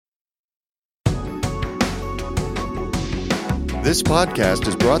This podcast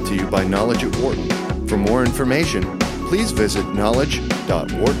is brought to you by Knowledge at Wharton. For more information, please visit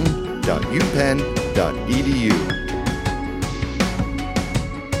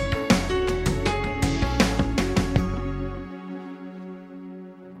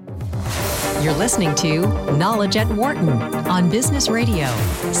You're listening to Knowledge at Wharton on Business Radio,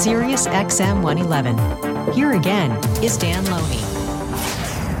 Sirius XM 111. Here again is Dan Loney.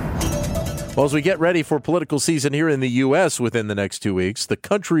 Well, as we get ready for political season here in the U.S. within the next 2 weeks, the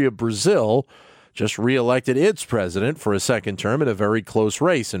country of Brazil just re-elected its president for a second term in a very close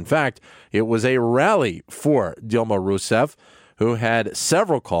race. In fact, it was a rally for Dilma Rousseff, who had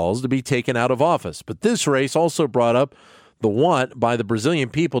several calls to be taken out of office. But this race also brought up the want by the Brazilian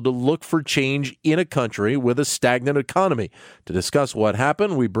people to look for change in a country with a stagnant economy. To discuss what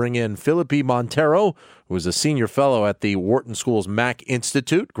happened, we bring in Felipe Monteiro, who is a senior fellow at the Wharton School's Mack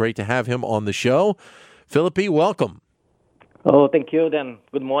Institute. Great to have him on the show. Felipe, welcome. Oh, thank you, Dan.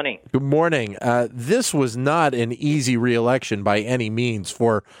 Good morning. Good morning. This was not an easy re-election by any means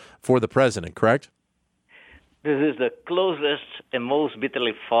for the president, correct? This is the closest and most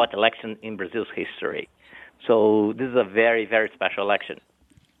bitterly fought election in Brazil's history. So this is a very, very special election.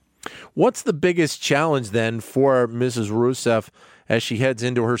 What's the biggest challenge then for Mrs. Rousseff as she heads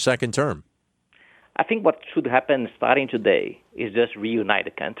into her second term? I think what should happen starting today is just reunite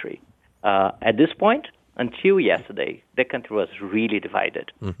the country. At this point, until yesterday, the country was really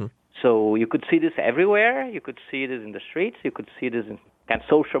divided. Mm-hmm. So you could see this everywhere. You could see this in the streets. You could see this in kind of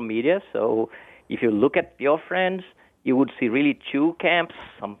social media. So if you look at your friends, you would see really two camps.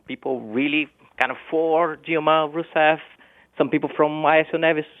 Some people really kind of for Dilma Rousseff, some people from Aécio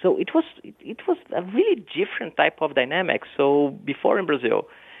Neves. So it was a really different type of dynamic. So before in Brazil,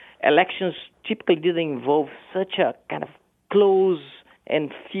 elections typically didn't involve such a kind of close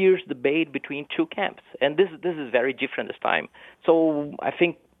and fierce debate between two camps. And this is very different this time. So I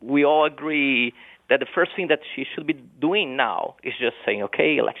think we all agree that the first thing that she should be doing now is just saying,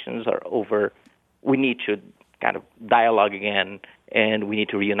 okay, elections are over. We need to kind of dialogue again, and we need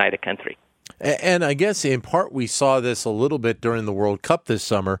to reunite the country. And I guess in part we saw this a little bit during the World Cup this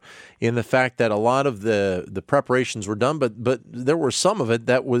summer in the fact that a lot of the preparations were done, but there were some of it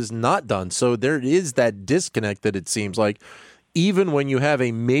that was not done. So there is that disconnect that it seems like even when you have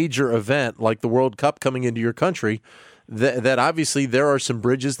a major event like the World Cup coming into your country, that obviously there are some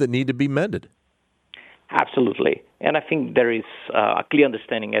bridges that need to be mended. Absolutely. And I think there is a clear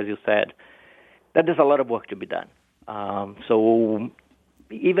understanding, as you said, that there's a lot of work to be done. So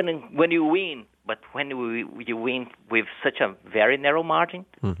even when you win, but when you win with such a very narrow margin,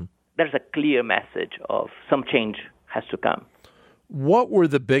 mm-hmm. there's a clear message of some change has to come. What were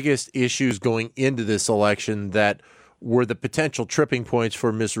the biggest issues going into this election that were the potential tripping points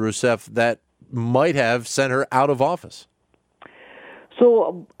for Ms. Rousseff that might have sent her out of office?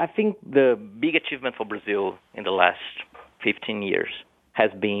 So I think the big achievement for Brazil in the last 15 years has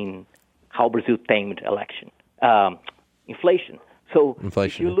been how Brazil tamed inflation. So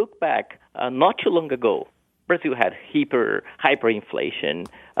if you look back, not too long ago, Brazil had hyperinflation,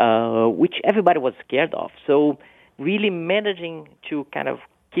 which everybody was scared of. So really managing to kind of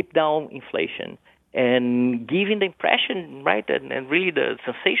keep down inflation and giving the impression, right, and really the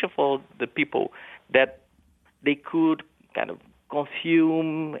sensation for the people that they could kind of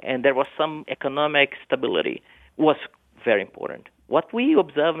consume and there was some economic stability was very important. What we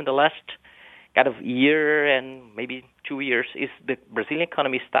observe in the last kind of year and maybe 2 years is the Brazilian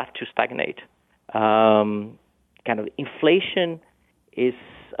economy start to stagnate. Kind of inflation is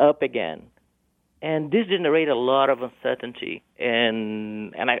up again. And this generates a lot of uncertainty.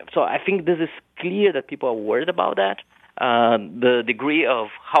 So I think this is clear that people are worried about that. The degree of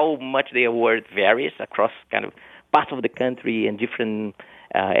how much they are worried varies across kind of parts of the country and different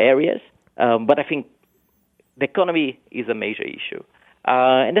areas. But I think the economy is a major issue.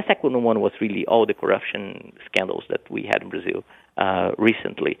 And the second one was really all the corruption scandals that we had in Brazil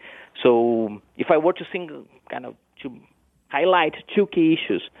recently. So if I were to highlight two key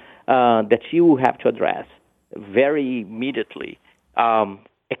issues that you have to address very immediately,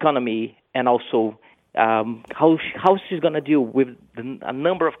 economy and also how she's going to deal with a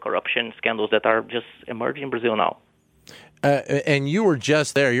number of corruption scandals that are just emerging in Brazil now. And you were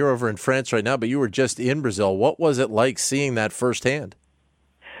just there. You're over in France right now, but you were just in Brazil. What was it like seeing that firsthand?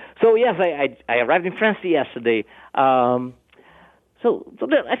 So yes, I arrived in France yesterday. I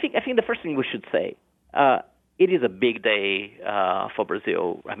think the first thing we should say, it is a big day for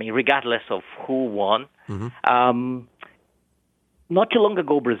Brazil. I mean, regardless of who won. Mm-hmm. Not too long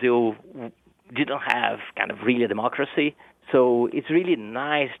ago, Brazil didn't have kind of really a democracy. So it's really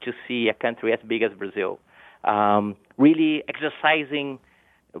nice to see a country as big as Brazil really exercising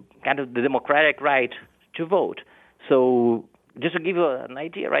kind of the democratic right to vote. So just to give you an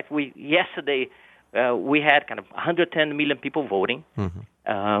idea, right? Yesterday we had kind of 110 million people voting.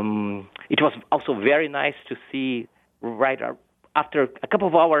 Mm-hmm. It was also very nice to see after a couple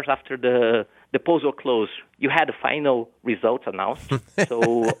of hours after the polls were closed, you had the final results announced.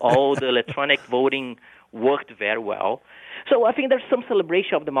 So all the electronic voting worked very well. So I think there's some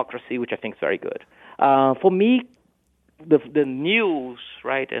celebration of democracy, which I think is very good. For me, the news,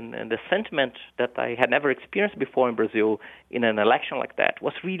 right, and the sentiment that I had never experienced before in Brazil in an election like that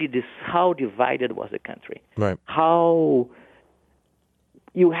was really this: how divided was the country? Right. How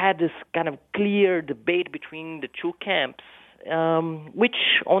you had this kind of clear debate between the two camps, which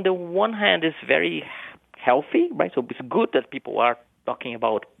on the one hand is very healthy, right? So it's good that people are talking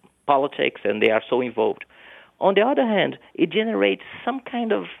about politics and they are so involved. On the other hand, it generates some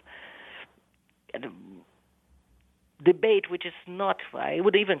kind of debate, which is not, I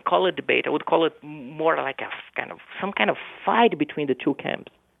would even call it debate. I would call it more like some kind of fight between the two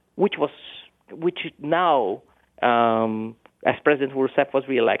camps, which now, as President Rousseff was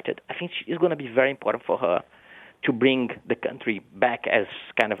reelected, I think it's going to be very important for her to bring the country back as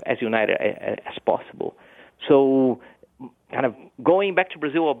united as possible. So, kind of going back to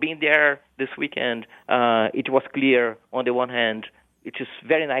Brazil or being there this weekend, it was clear on the one hand, it's just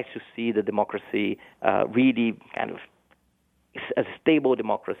very nice to see the democracy really kind of a stable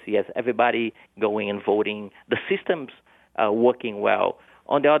democracy, as everybody going and voting, the systems working well.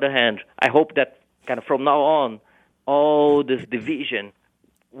 On the other hand, I hope that kind of from now on, all this division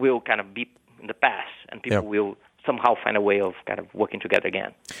will kind of be in the past, and people will somehow find a way of kind of working together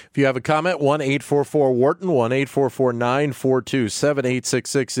again. If you have a comment, 1-844-WHARTON,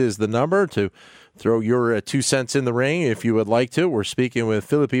 1-844-942-7866 is the number to throw your 2 cents in the ring if you would like to. We're speaking with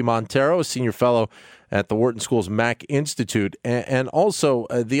Felipe Montero, Senior Fellow at the Wharton School's Mack Institute. And also,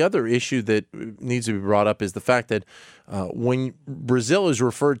 the other issue that needs to be brought up is the fact that when Brazil is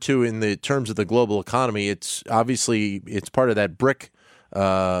referred to in the terms of the global economy, it's part of that BRIC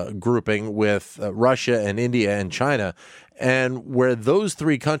grouping with Russia and India and China. And where those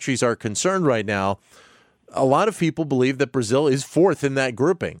three countries are concerned right now, a lot of people believe that Brazil is fourth in that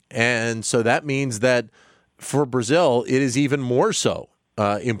grouping. And so that means that for Brazil, it is even more so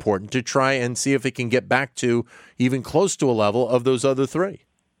important to try and see if it can get back to even close to a level of those other three.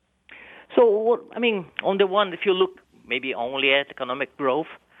 So, I mean, on the one, if you look maybe only at economic growth,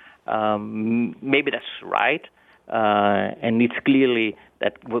 maybe that's right. And it's clearly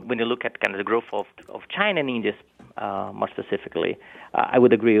that when you look at kind of the growth of China and India more specifically, I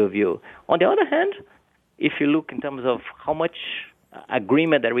would agree with you. On the other hand, if you look in terms of how much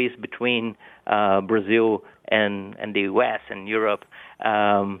agreement there is between Brazil and the U.S. and Europe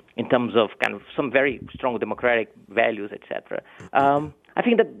in terms of kind of some very strong democratic values, etc., I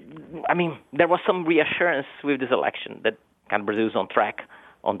think that, I mean, there was some reassurance with this election that kind of Brazil is on track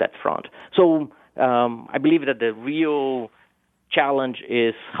on that front. So I believe that the real challenge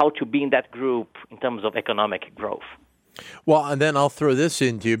is how to be in that group in terms of economic growth. Well, and then I'll throw this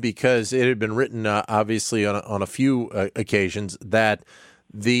into you because it had been written, obviously, on a few occasions that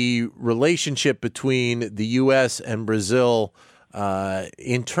the relationship between the U.S. and Brazil,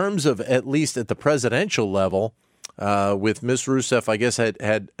 in terms of at least at the presidential level, with Ms. Rousseff, I guess,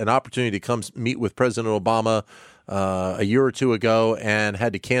 had an opportunity to come meet with President Obama a year or two ago and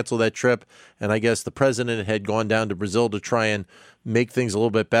had to cancel that trip. And I guess the president had gone down to Brazil to try and make things a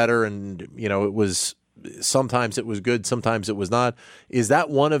little bit better. And, you know, it was sometimes it was good, sometimes it was not. Is that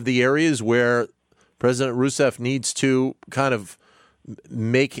one of the areas where President Rousseff needs to kind of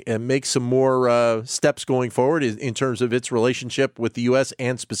make some more steps going forward in terms of its relationship with the U.S.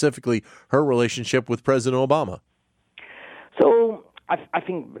 and specifically her relationship with President Obama? So I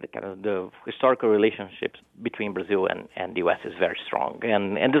think the historical relationships between Brazil and the U.S. is very strong,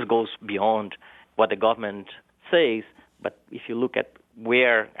 and this goes beyond what the government says. But if you look at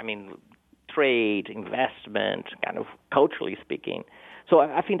where, I mean, trade, investment, kind of culturally speaking, so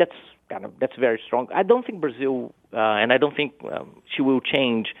I think that's very strong. I don't think Brazil, and I don't think she will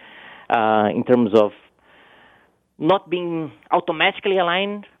change in terms of not being automatically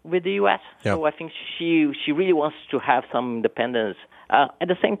aligned with the U.S. Yep. So I think she really wants to have some independence. At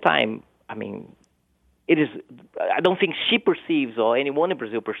the same time, I mean, I don't think she perceives or anyone in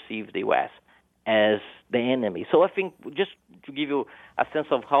Brazil perceives the U.S. as the enemy. So I think just to give you a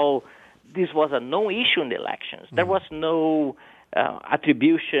sense of how this was a no issue in the elections, there was no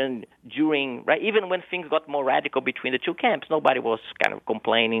attribution during, right? Even when things got more radical between the two camps, nobody was kind of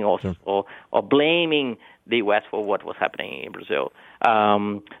complaining or blaming the U.S. for what was happening in Brazil.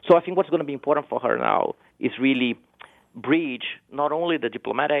 So I think what's going to be important for her now is really bridge not only the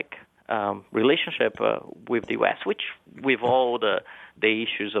diplomatic relationship with the U.S., which with all the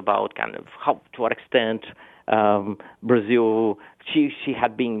issues about kind of how, to what extent Brazil, she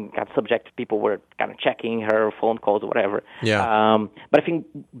had been kind of subject to people were kind of checking her phone calls or whatever. Yeah. But I think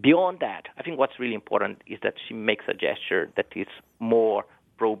beyond that, I think what's really important is that she makes a gesture that is more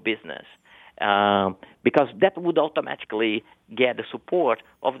pro-business. Because that would automatically get the support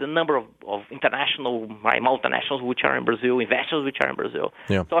of the number of international multinationals which are in Brazil, investors which are in Brazil.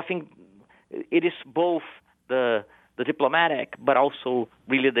 Yeah. So I think it is both the diplomatic, but also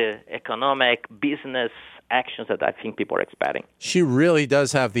really the economic business actions that I think people are expecting. She really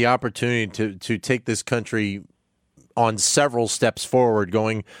does have the opportunity to take this country on several steps forward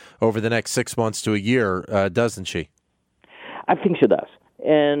going over the next 6 months to a year, doesn't she? I think she does.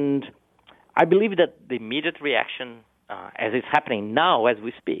 And I believe that the immediate reaction, as it's happening now as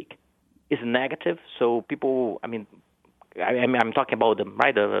we speak, is negative. So people, I'm talking about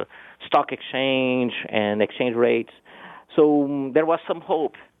the stock exchange and exchange rates. So there was some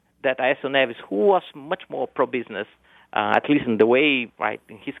hope that Aécio Neves, who was much more pro-business, at least in the way, right,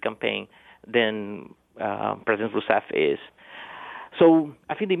 in his campaign, than President Rousseff is. So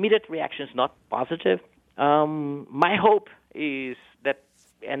I think the immediate reaction is not positive. My hope is that,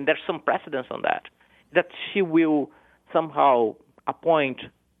 and there's some precedence on that she will somehow appoint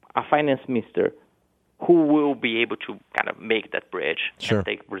a finance minister who will be able to kind of make that bridge and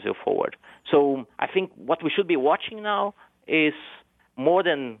take Brazil forward. So I think what we should be watching now is more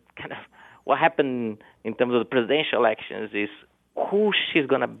than kind of what happened in terms of the presidential elections is who she's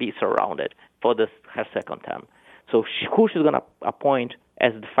going to be surrounded for her second term. So who she's going to appoint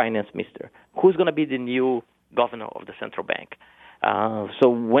as the finance minister, who's going to be the new governor of the central bank. So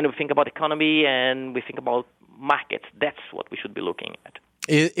when we think about economy and we think about markets, that's what we should be looking at.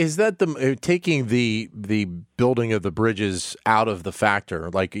 Is that taking the building of the bridges out of the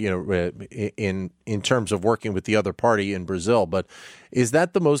factor, like in terms of working with the other party in Brazil? But is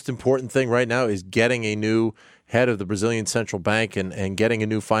that the most important thing right now? Is getting a new head of the Brazilian central bank and getting a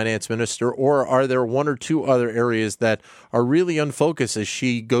new finance minister, or are there one or two other areas that are really unfocused as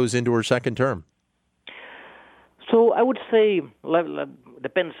she goes into her second term? So I would say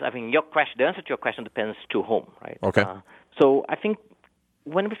depends. I mean, the answer to your question depends to whom, right? Okay. So I think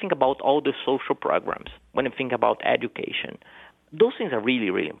when we think about all the social programs, when we think about education, those things are really,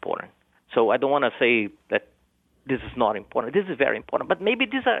 really important. So I don't want to say that this is not important. This is very important. But maybe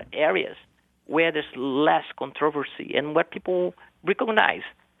these are areas where there's less controversy and where people recognize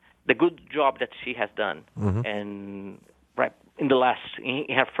the good job that she has done and right in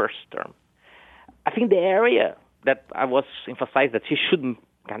her first term. I think the area that I was emphasized that she should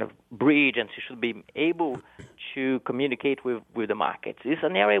kind of bridge and she should be able to communicate with the markets is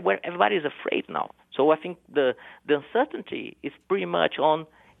an area where everybody is afraid now. So I think the uncertainty is pretty much on,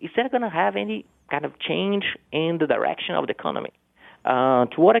 is there going to have any kind of change in the direction of the economy?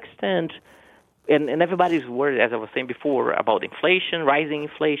 To what extent, and everybody's worried, as I was saying before, about inflation, rising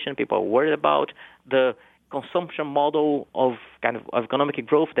inflation. People are worried about the consumption model of kind of economic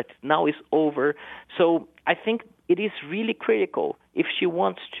growth that now is over. So I think it is really critical if she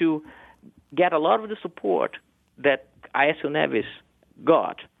wants to get a lot of the support that Aécio Neves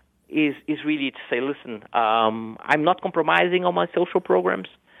got is really to say, listen, I'm not compromising on my social programs,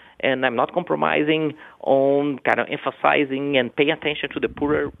 and I'm not compromising on kind of emphasizing and paying attention to the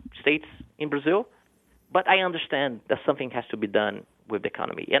poorer states in Brazil, but I understand that something has to be done with the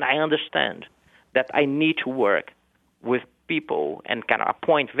economy, and I understand that I need to work with people and kind of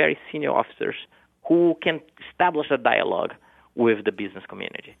appoint very senior officers who can establish a dialogue with the business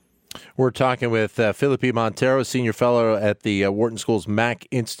community. We're talking with Felipe Monteiro, Senior Fellow at the Wharton School's Mack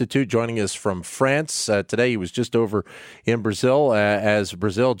Institute, joining us from France. Today he was just over in Brazil as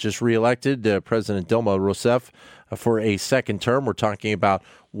Brazil just reelected President Dilma Rousseff for a second term. We're talking about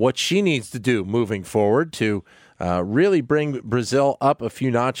what she needs to do moving forward to really bring Brazil up a few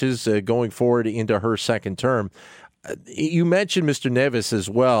notches going forward into her second term. You mentioned Mr. Neves as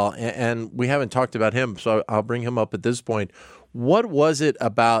well, and we haven't talked about him, so I'll bring him up at this point. What was it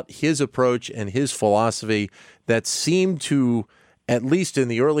about his approach and his philosophy that seemed to, at least in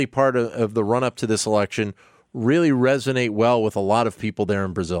the early part of the run-up to this election, really resonate well with a lot of people there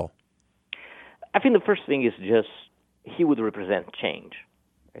in Brazil? I think the first thing is just he would represent change.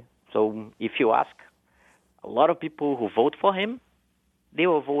 Okay? So if you ask a lot of people who vote for him, they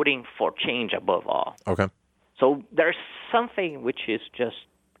were voting for change above all. Okay. So there's something which is just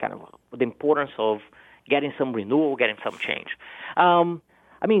kind of the importance of getting some renewal, getting some change.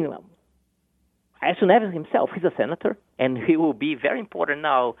 Aécio Neves himself, he's a senator, and he will be very important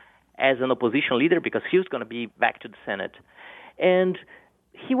now as an opposition leader because he's going to be back to the Senate. And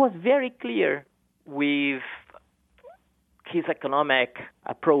he was very clear with his economic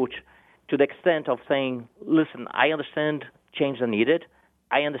approach to the extent of saying, listen, I understand changes are needed.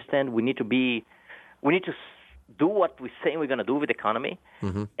 I understand we need to do what we're saying we're going to do with the economy.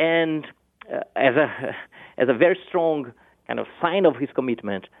 Mm-hmm. And as a very strong kind of sign of his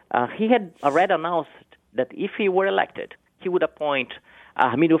commitment, he had already announced that if he were elected, he would appoint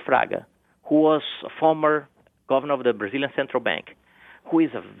Arminio Fraga, who was a former governor of the Brazilian Central Bank, who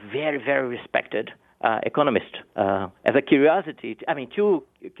is a very, very respected economist. As a curiosity, two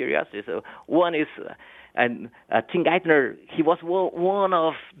curiosities. One is Tim Geithner. He was one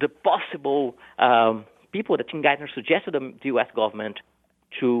of the possible people that Tim Geithner suggested to the U.S. government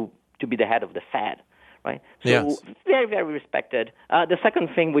to be the head of the Fed. Right? So yes. Very, very respected. The second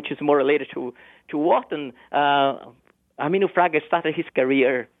thing, which is more related to Wharton, Arminio Fraga started his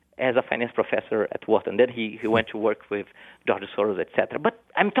career as a finance professor at Wharton. Then he went to work with George Soros, etc. But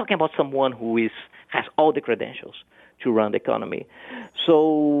I'm talking about someone who has all the credentials to run the economy.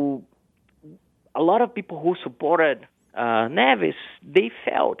 So a lot of people who supported Neves, they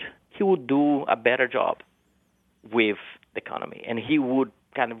felt he would do a better job with the economy, and he would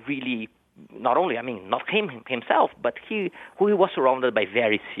kind of really not only, not him himself, but he was surrounded by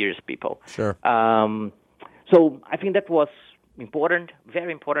very serious people. Sure. So I think that was important,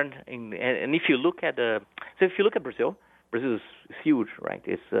 very important. And if you look at Brazil is huge, right?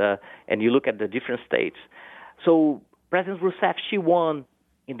 And you look at the different states. So President Rousseff, she won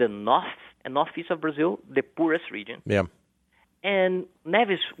in the north and northeast of Brazil, the poorest region. Yeah. And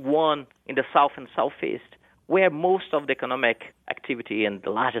Neves won in the south and southeast, where most of the economic activity and the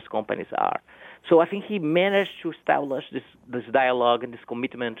largest companies are. So I think he managed to establish this dialogue and this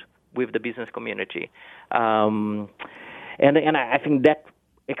commitment with the business community. And I think that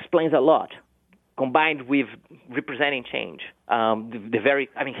explains a lot, combined with representing change.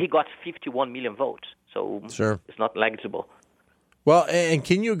 He got 51 million votes, so sure. It's not negligible. Well, and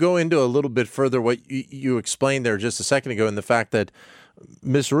can you go into a little bit further what you explained there just a second ago in the fact that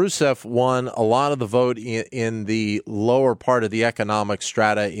Ms. Rousseff won a lot of the vote in the lower part of the economic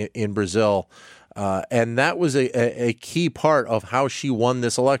strata in Brazil, and that was a key part of how she won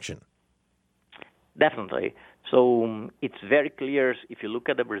this election. Definitely. So it's very clear if you look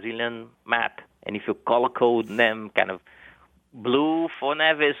at the Brazilian map, and if you color code them kind of blue for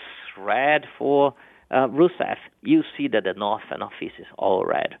Neves, red for Rousseff, you see that the north and northeast is all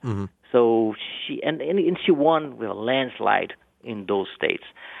red. Mm-hmm. So she won with a landslide in those states.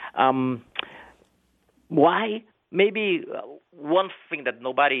 Why? Maybe one thing that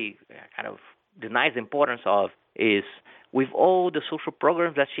nobody kind of denies the importance of is with all the social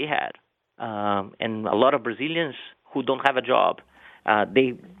programs that she had, and a lot of Brazilians who don't have a job,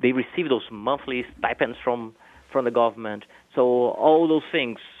 they receive those monthly stipends from the government. So all those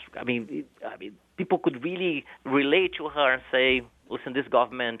things, people could really relate to her and say, listen, this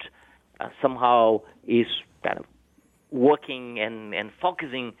government somehow is kind of working and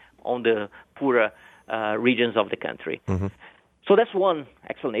focusing on the poorer regions of the country. Mm-hmm. So that's one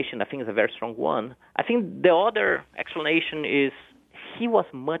explanation. I think it's a very strong one. I think the other explanation is he was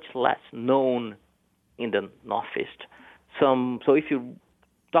much less known in the Northeast. So if you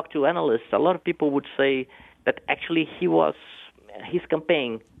talk to analysts, a lot of people would say that actually his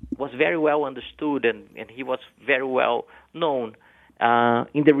campaign was very well understood and he was very well known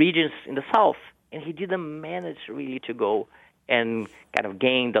in the regions in the South. And he didn't manage really to go and kind of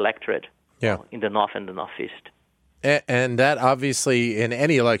gain the electorate in the North and the Northeast. And that obviously in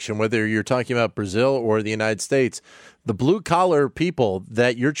any election, whether you're talking about Brazil or the United States, the blue-collar people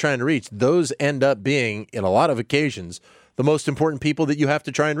that you're trying to reach, those end up being, in a lot of occasions, the most important people that you have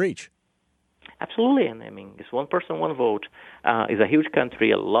to try and reach. Absolutely. And it's one person, one vote. It's a huge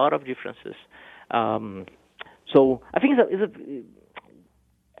country, a lot of differences. So I think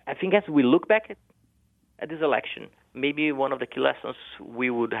I think as we look back at this election, maybe one of the key lessons we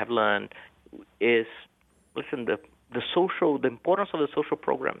would have learned is, listen, the importance of the social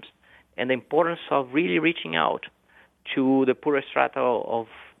programs and the importance of really reaching out to the poorer strata of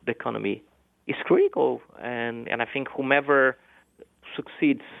the economy is critical. And I think whomever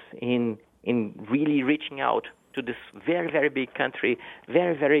succeeds in really reaching out to this very, very big country,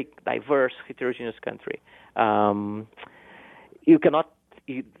 very, very diverse, heterogeneous country, you cannot.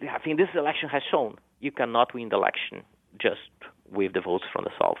 I think this election has shown you cannot win the election just with the votes from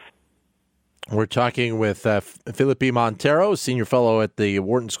the South. We're talking with Felipe Montero, senior fellow at the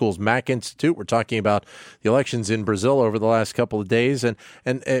Wharton School's Mack Institute. We're talking about the elections in Brazil over the last couple of days. And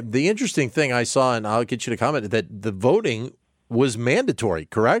the interesting thing I saw, and I'll get you to comment, that the voting was mandatory,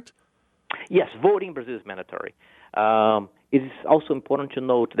 correct? Yes, voting in Brazil is mandatory. It is also important to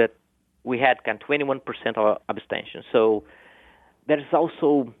note that we had kind of 21% of abstention. So there is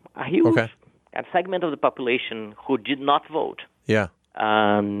also a huge segment of the population who did not vote. Yeah.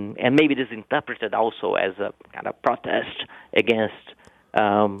 And maybe this is interpreted also as a kind of protest against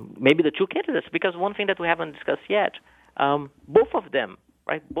maybe the two candidates, because one thing that we haven't discussed yet, both of them,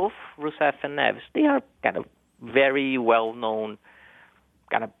 right, both Rousseff and Neves, they are kind of very well-known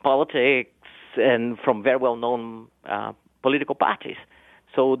kind of politics and from very well-known political parties.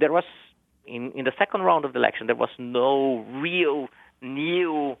 So there was, in the second round of the election, there was no real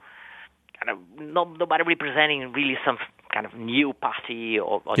new kind of nobody representing really some kind of new party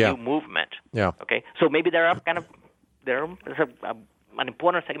or new movement. Yeah. Okay. So maybe there's an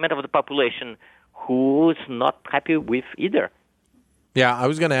important segment of the population who's not happy with either. Yeah, I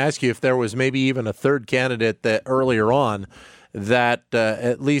was going to ask you if there was maybe even a third candidate that earlier on that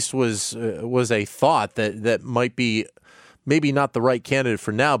at least was a thought that might be maybe not the right candidate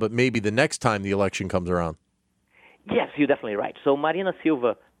for now, but maybe the next time the election comes around. Yes, you're definitely right. So Marina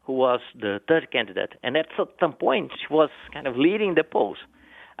Silva, who was the third candidate, and at some point she was kind of leading the polls.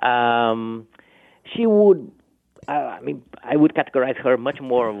 She would, I would categorize her much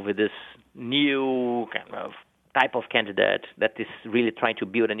more with this new kind of type of candidate that is really trying to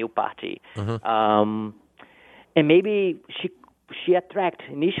build a new party. Mm-hmm. And maybe she attract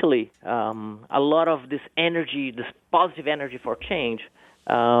initially a lot of this energy, this positive energy for change,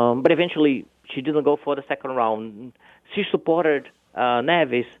 but eventually she didn't go for the second round. She supported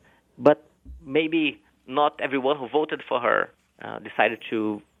Neves, but maybe not everyone who voted for her decided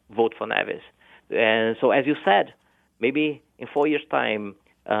to vote for Neves. And so, as you said, maybe in 4 years' time,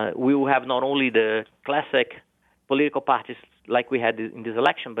 we will have not only the classic political parties like we had in this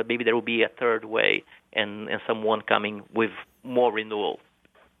election, but maybe there will be a third way and someone coming with more renewal.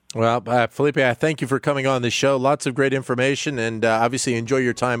 Well, Felipe, I thank you for coming on the show. Lots of great information, and obviously enjoy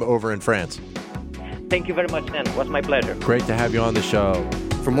your time over in France. Thank you very much, Dan. It was my pleasure. Great to have you on the show.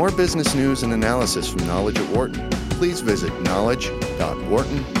 For more business news and analysis from Knowledge at Wharton, please visit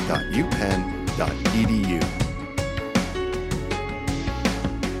knowledge.wharton.upenn.edu.